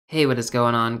Hey, what is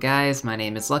going on, guys? My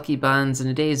name is LuckyBunz. In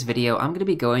today's video, I'm going to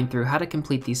be going through how to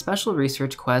complete the special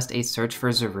research quest, A Search for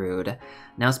Zarude.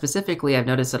 Now, specifically, I've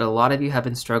noticed that a lot of you have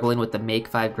been struggling with the Make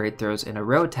 5 Grade Throws in a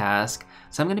Row task,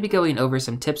 so I'm going to be going over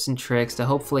some tips and tricks to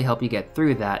hopefully help you get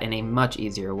through that in a much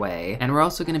easier way. And we're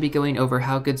also going to be going over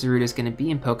how good Zarude is going to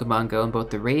be in Pokemon Go in both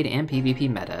the Raid and PvP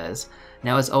metas.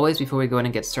 Now, as always, before we go in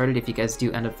and get started, if you guys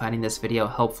do end up finding this video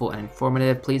helpful and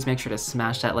informative, please make sure to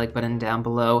smash that like button down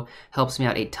below. Helps me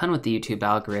out a ton with the YouTube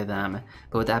algorithm.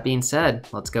 But with that being said,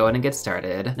 let's go in and get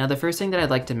started. Now, the first thing that I'd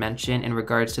like to mention in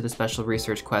regards to the special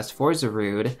research quest for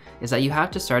Zarude is that you have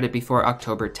to start it before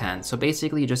October 10th. So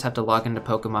basically, you just have to log into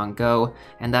Pokemon Go,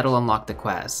 and that'll unlock the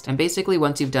quest. And basically,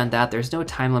 once you've done that, there's no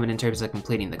time limit in terms of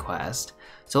completing the quest.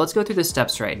 So let's go through the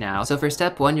steps right now. So for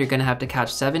step 1, you're going to have to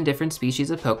catch 7 different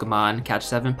species of Pokemon, catch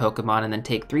 7 Pokemon, and then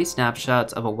take 3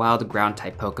 snapshots of a wild ground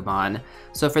type Pokemon.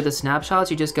 So for the snapshots,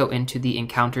 you just go into the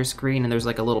encounter screen and there's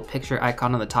like a little picture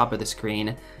icon on the top of the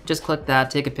screen. Just click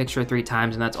that, take a picture 3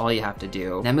 times, and that's all you have to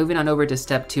do. Now moving on over to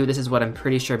step 2, this is what I'm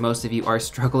pretty sure most of you are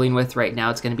struggling with right now.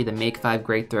 It's going to be the Make 5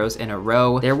 Great Throws in a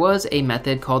Row. There was a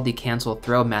method called the Cancel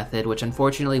Throw method, which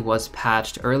unfortunately was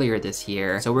patched earlier this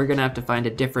year. So we're going to have to find a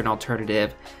different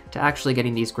alternative to actually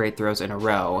getting these great throws in a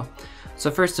row. So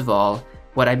first of all,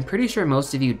 what I'm pretty sure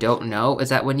most of you don't know is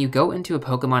that when you go into a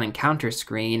Pokemon encounter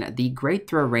screen, the great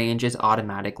throw range is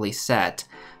automatically set.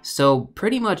 So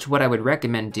pretty much what I would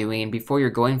recommend doing before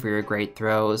you're going for your great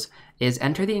throws is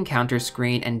enter the encounter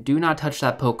screen and do not touch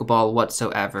that Pokeball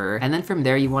whatsoever. And then from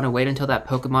there, you want to wait until that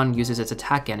Pokemon uses its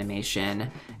attack animation.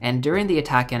 And during the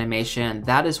attack animation,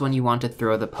 that is when you want to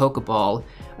throw the Pokeball,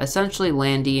 essentially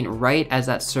landing right as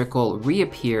that circle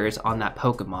reappears on that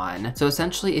Pokemon. So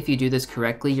essentially, if you do this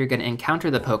correctly, you're going to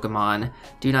encounter the Pokemon,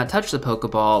 do not touch the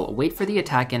Pokeball, wait for the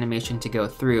attack animation to go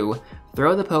through,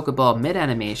 throw the Pokeball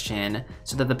mid-animation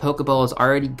so that the Pokeball is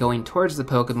already going towards the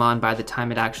Pokemon by the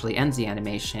time it actually ends the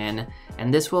animation,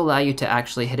 and this will allow you to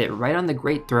actually hit it right on the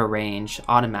great throw range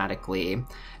automatically.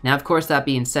 Now, of course, that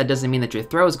being said, doesn't mean that your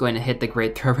throw is going to hit the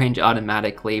great throw range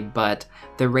automatically, but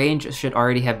the range should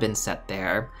already have been set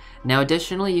there. Now,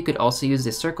 additionally, you could also use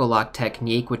the circle lock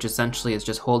technique, which essentially is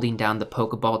just holding down the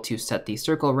Pokeball to set the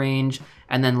circle range,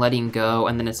 and then letting go,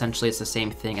 and then essentially it's the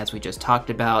same thing as we just talked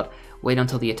about. Wait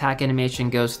until the attack animation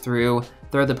goes through,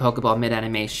 throw the Pokeball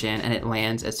mid-animation, and it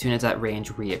lands as soon as that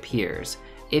range reappears,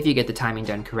 if you get the timing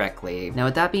done correctly. Now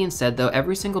with that being said though,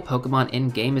 every single Pokemon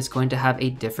in-game is going to have a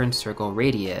different circle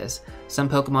radius. Some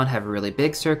Pokemon have really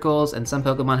big circles, and some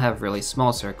Pokemon have really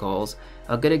small circles.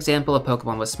 A good example of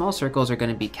Pokemon with small circles are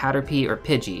going to be Caterpie or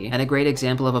Pidgey, and a great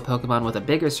example of a Pokemon with a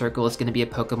bigger circle is going to be a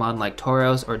Pokemon like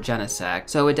Tauros or Genesect.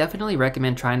 So I would definitely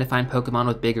recommend trying to find Pokemon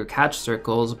with bigger catch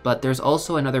circles, but there's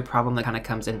also another problem that kind of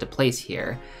comes into place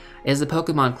here. Is the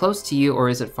Pokemon close to you or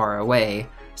is it far away?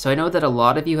 So I know that a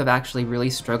lot of you have actually really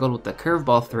struggled with the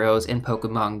curveball throws in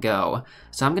Pokemon Go.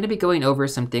 So I'm going to be going over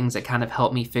some things that kind of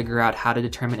help me figure out how to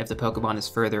determine if the Pokemon is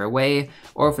further away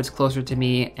or if it's closer to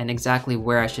me, and exactly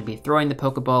where I should be throwing the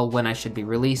Pokeball, when I should be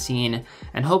releasing,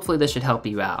 and hopefully this should help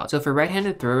you out. So for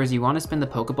right-handed throwers, you want to spin the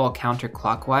Pokeball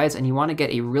counterclockwise and you want to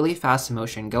get a really fast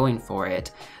motion going for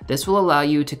it. This will allow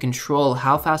you to control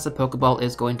how fast the Pokeball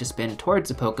is going to spin towards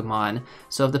the Pokemon.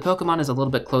 So if the Pokemon is a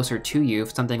little bit closer to you,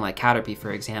 something like Caterpie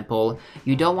for example,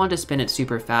 you don't want to spin it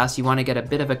super fast. You want to get a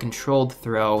bit of a controlled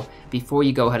throw before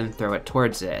you go ahead and throw it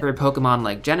towards it. For a Pokemon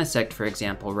like Genesect, for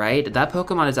example, right? That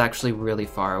Pokemon is actually really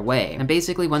far away. And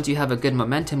basically, once you have a good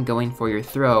momentum going for your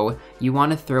throw, you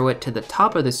want to throw it to the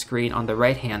top of the screen on the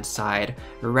right-hand side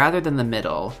rather than the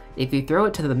middle. If you throw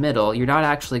it to the middle, you're not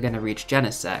actually going to reach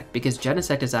Genesect, because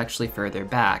Genesect is actually further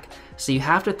back. So you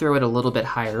have to throw it a little bit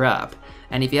higher up.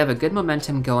 And if you have a good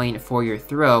momentum going for your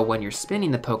throw when you're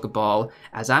spinning the Pokeball,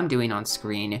 as I'm doing on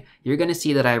screen, you're going to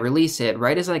see that I release it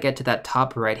right as I get to that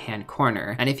top right-hand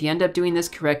corner. And if you end up doing this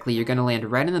correctly, you're going to land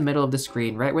right in the middle of the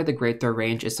screen, right where the great throw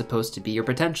range is supposed to be, or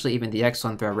potentially even the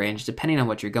excellent throw range, depending on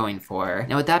what you're going for.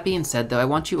 Now with that being said though, I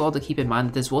want you all to keep in mind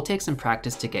that this will take some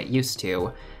practice to get used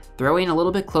to. Throwing a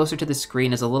little bit closer to the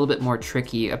screen is a little bit more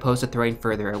tricky opposed to throwing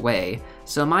further away.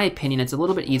 So in my opinion, it's a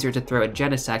little bit easier to throw at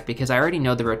Genesect because I already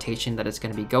know the rotation that it's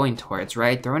going to be going towards,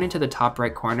 right? Throwing into the top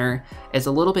right corner is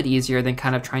a little bit easier than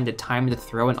kind of trying to time the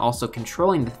throw and also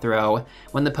controlling the throw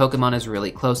when the Pokemon is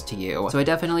really close to you. So I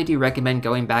definitely do recommend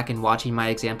going back and watching my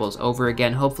examples over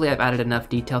again. Hopefully I've added enough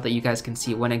detail that you guys can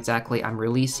see when exactly I'm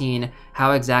releasing,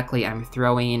 how exactly I'm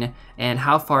throwing, and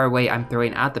how far away I'm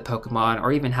throwing at the Pokemon,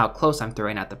 or even how close I'm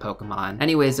throwing at the Pokemon. Pokemon.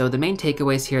 Anyways though, the main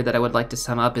takeaways here that I would like to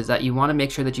sum up is that you want to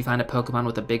make sure that you find a Pokemon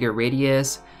with a bigger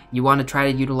radius. You want to try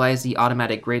to utilize the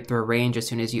automatic Great Throw range as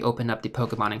soon as you open up the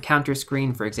Pokemon encounter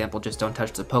screen. For example, just don't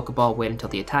touch the Pokeball, wait until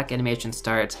the attack animation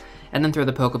starts, and then throw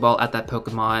the Pokeball at that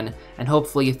Pokemon, and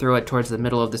hopefully you throw it towards the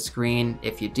middle of the screen.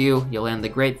 If you do, you'll land the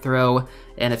Great Throw,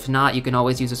 and if not, you can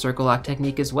always use a Circle Lock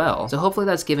technique as well. So hopefully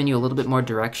that's given you a little bit more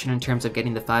direction in terms of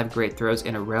getting the 5 Great Throws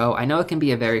in a row. I know it can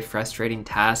be a very frustrating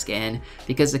task, and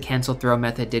because the cancel throw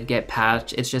method did get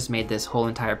patched, it's just made this whole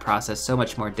entire process so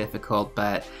much more difficult,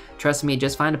 but trust me,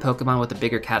 just find a Pokemon with a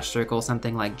bigger catch circle,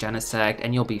 something like Genesect,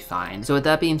 and you'll be fine. So with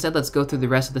that being said, let's go through the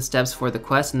rest of the steps for the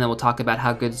quest, and then we'll talk about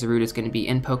how good Zarude is going to be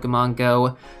in Pokemon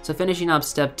Go. So finishing up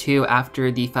step 2,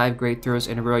 after the 5 Great Throws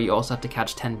in a row, you also have to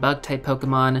catch 10 Bug-type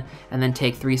Pokemon, and then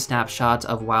take 3 snapshots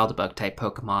of Wild Bug-type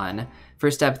Pokemon. For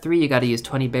step 3, you gotta use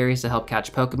 20 berries to help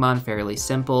catch Pokemon, fairly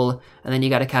simple, and then you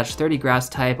gotta catch 30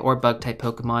 Grass-type or Bug-type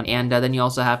Pokemon, and then you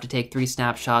also have to take 3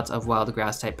 snapshots of Wild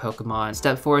Grass-type Pokemon.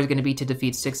 Step 4 is gonna be to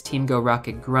defeat 6 Team Go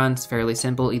Rocket Grunts, fairly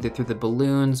simple, either through the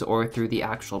balloons or through the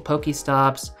actual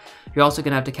Pokestops. You're also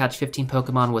gonna have to catch 15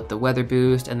 Pokemon with the Weather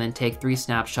Boost, and then take 3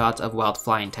 snapshots of Wild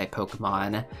Flying-type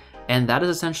Pokemon. And that is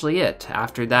essentially it.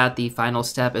 After that, the final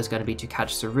step is going to be to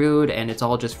catch Zarude, and it's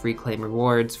all just free claim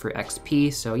rewards for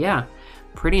XP, so yeah,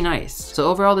 pretty nice. So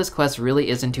overall, this quest really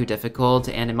isn't too difficult,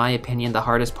 and in my opinion, the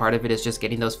hardest part of it is just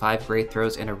getting those 5 Great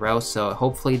Throws in a row, so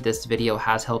hopefully this video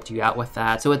has helped you out with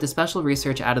that. So with the special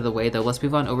research out of the way though, let's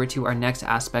move on over to our next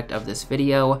aspect of this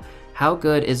video. How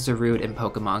good is Zarude in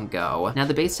Pokemon Go? Now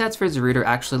the base stats for Zarude are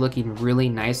actually looking really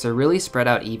nice. They're really spread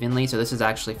out evenly, so this is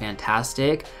actually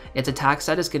fantastic. Its attack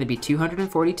stat is going to be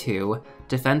 242,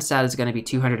 defense stat is going to be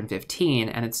 215,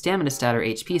 and its stamina stat or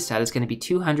HP stat is going to be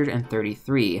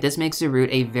 233. This makes Zarude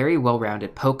a very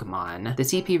well-rounded Pokemon. The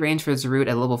CP range for Zarude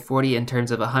at level 40 in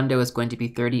terms of a hundo is going to be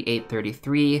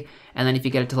 38-33, and then if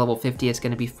you get it to level 50, it's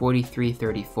going to be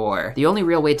 43-34. The only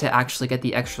real way to actually get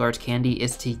the extra large candy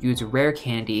is to use rare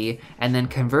candy, and then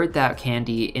convert that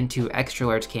candy into extra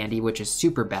large candy, which is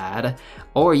super bad.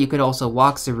 Or you could also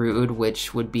walk Zarude,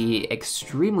 which would be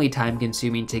extremely time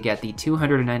consuming to get the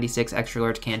 296 extra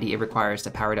large candy it requires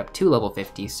to power it up to level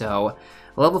 50, so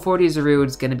level 40 Zarude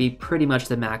is going to be pretty much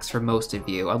the max for most of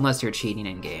you, unless you're cheating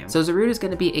in game. So Zarude is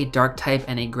going to be a dark type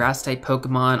and a grass type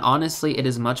Pokemon. Honestly, it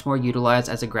is much more utilized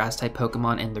as a grass type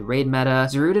Pokemon in the raid meta.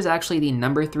 Zarude is actually the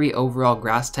number 3 overall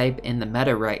grass type in the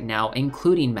meta right now,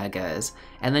 including Megas.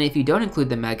 And then if you don't include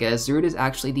the Megas, Zarude is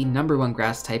actually the number 1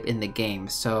 grass type in the game.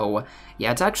 So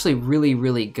yeah, it's actually really,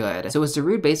 really good. So with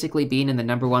Zarude basically being in the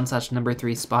number 1/number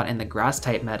 3 spot in the grass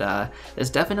type meta, this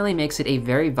definitely makes it a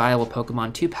very viable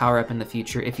Pokemon to power up in the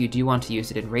future if you do want to use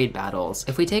it in raid battles.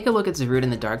 If we take a look at Zarude in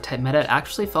the dark type meta, it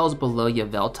actually falls below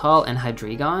Yveltal and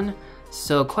Hydreigon.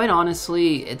 So quite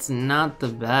honestly, it's not the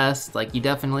best. Like, you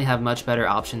definitely have much better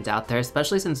options out there,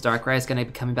 especially since Darkrai is going to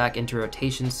be coming back into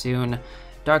rotation soon.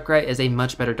 Darkrai is a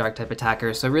much better dark type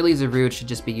attacker, so really Zarude should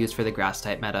just be used for the grass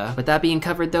type meta. With that being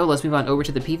covered though, let's move on over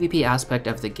to the PvP aspect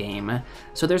of the game.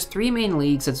 So there's 3 main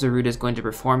leagues that Zarude is going to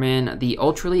perform in: the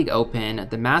Ultra League Open,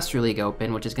 the Master League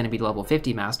Open, which is going to be level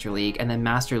 50 Master League, and then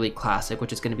Master League Classic,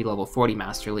 which is going to be level 40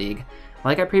 Master League.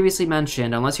 Like I previously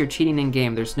mentioned, unless you're cheating in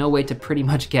game, there's no way to pretty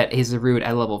much get a Zarude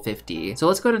at level 50. So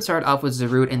let's go ahead and start off with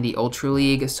Zarude in the Ultra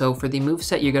League. So for the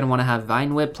moveset, you're going to want to have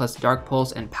Vine Whip plus Dark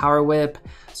Pulse and Power Whip.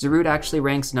 Zarude actually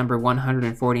ranks number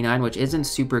 149, which isn't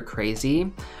super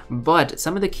crazy, but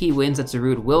some of the key wins that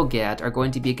Zarude will get are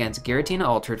going to be against Giratina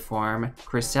Altered Form,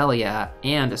 Cresselia,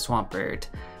 and Swampert,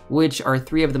 which are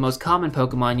 3 of the most common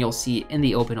Pokemon you'll see in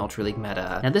the Open Ultra League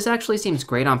meta. Now this actually seems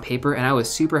great on paper, and I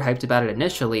was super hyped about it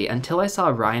initially until I saw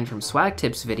Ryan from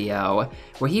Swagtip's video,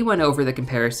 where he went over the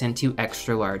comparison to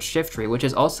Extra Large Shiftry, which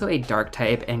is also a Dark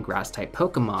type and Grass type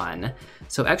Pokemon.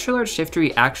 So Extra Large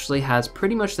Shiftry actually has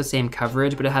pretty much the same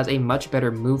coverage, but it has a much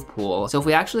better move pool. So if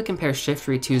we actually compare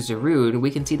Shiftry to Zarude, we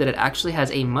can see that it actually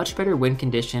has a much better win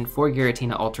condition for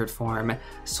Giratina Altered Form,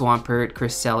 Swampert,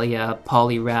 Cresselia,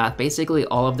 Poliwrath, basically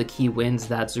all of the key wins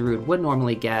that Zarude would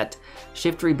normally get.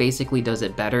 Shiftry basically does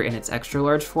it better in its extra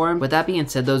large form. With that being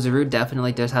said though, Zarude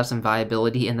definitely does have some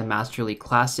viability in the Master League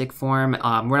Classic form.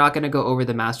 We're not going to go over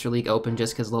the Master League Open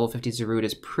just because level 50 Zarude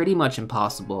is pretty much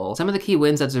impossible. Some of the key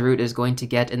wins that Zarude is going to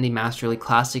get in the Master League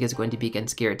Classic is going to be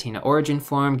against Giratina Origin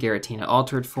Form, Giratina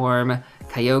Altered Form,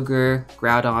 Kyogre,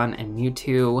 Groudon, and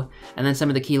Mewtwo. And then some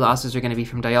of the key losses are going to be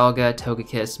from Dialga,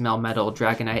 Togekiss, Melmetal,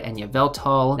 Dragonite, and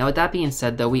Yveltal. Now with that being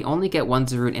said though, we only get 1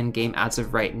 Zarude Zarude in-game as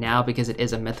of right now because it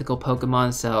is a mythical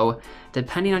Pokemon, so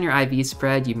depending on your IV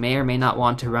spread, you may or may not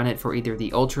want to run it for either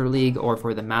the Ultra League or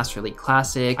for the Master League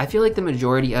Classic. I feel like the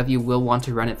majority of you will want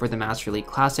to run it for the Master League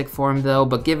Classic form though,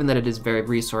 but given that it is very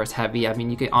resource heavy, I mean,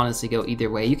 you could honestly go either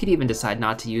way. You could even decide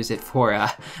not to use it for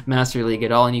Master League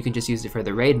at all, and you can just use it for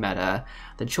the raid meta.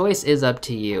 The choice is up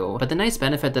to you. But the nice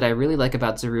benefit that I really like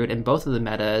about Zarude in both of the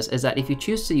metas is that if you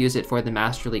choose to use it for the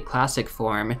Master League Classic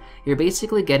form, you're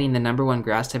basically getting the #1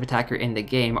 grass type attacker in the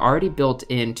game already built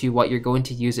into what you're going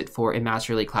to use it for in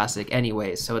Master League Classic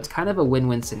anyways, so it's kind of a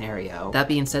win-win scenario. That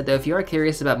being said though, if you are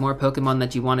curious about more Pokemon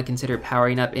that you want to consider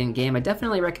powering up in-game, I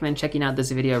definitely recommend checking out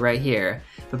this video right here.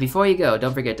 But before you go,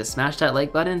 don't forget to smash that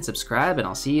like button, subscribe, and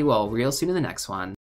I'll see you all real soon in the next one.